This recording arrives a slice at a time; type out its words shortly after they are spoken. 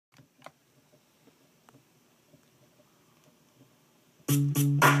Yo,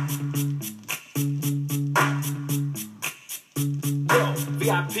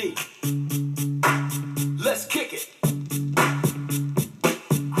 VIP, let's kick it.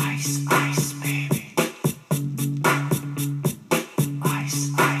 Ice, ice, baby. Ice,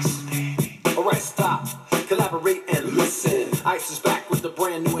 ice, baby. Alright, stop, collaborate and listen. Ice is back with a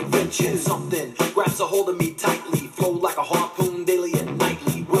brand new invention. Something grabs a hold of me tightly, flow like a harpoon daily and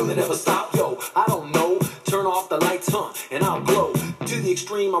nightly. Will it ever stop? Yo, I don't know. Turn off the lights, and I'll glow. To the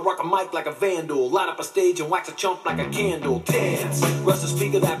extreme, I rock a mic like a vandal. Light up a stage and wax a chump like a candle. Dance, rush the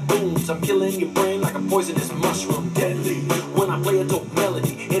speaker that booms. I'm killing your brain like a poisonous mushroom. Deadly, when I play a dope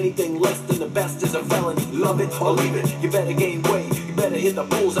melody. Anything less than the best is a felony. Love it or leave it, you better gain weight. You better hit the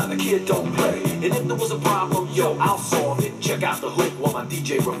bullseye, the kid don't play. And if there was a problem, yo, I'll solve it. Check out the hook while my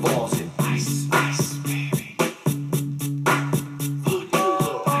DJ revolves it. Ice, ice, baby.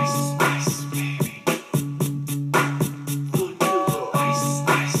 Vanilla. Ice, ice, baby. Vanilla. Ice,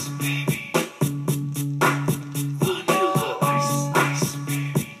 ice, baby. Vanilla. Ice, ice,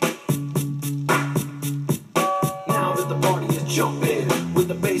 baby. Now that the party is jumping, with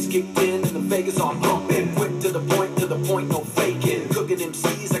the bass kicked in and the Vegas are pumping. Quick to the point, no faking. Cooking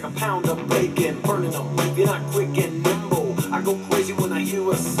MCs like a pound of bacon. Burning them, if you're not quick and nimble. I go crazy when I hear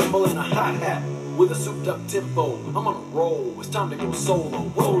a cymbal and a hi-hat with a souped up tempo. I'm on a roll, it's time to go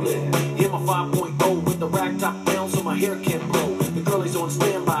solo. Rolling, hear my 5.0 with the rag top down so my hair can blow. The girlie's on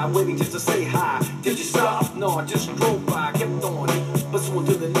standby, waiting just to say hi. Did you stop? No, I just drove by, kept on. Pursuing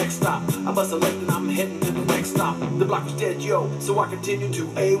to the next stop. I bust a left and I'm heading to the next stop. The block was dead, yo, so I continued to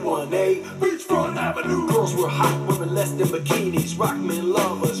A1A Beachfront Avenue. Girls were hot, wearing less than bikinis. Rockmen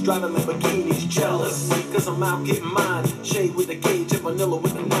lovers, driving Lamborghinis. Jealous, cause I'm out getting mine. Shade with the cage and vanilla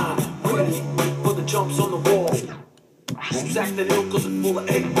with the 9. Ready for the jumps on the wall. Who's acting ill cause it's full of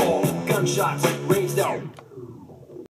 8 ball. Gunshots, ring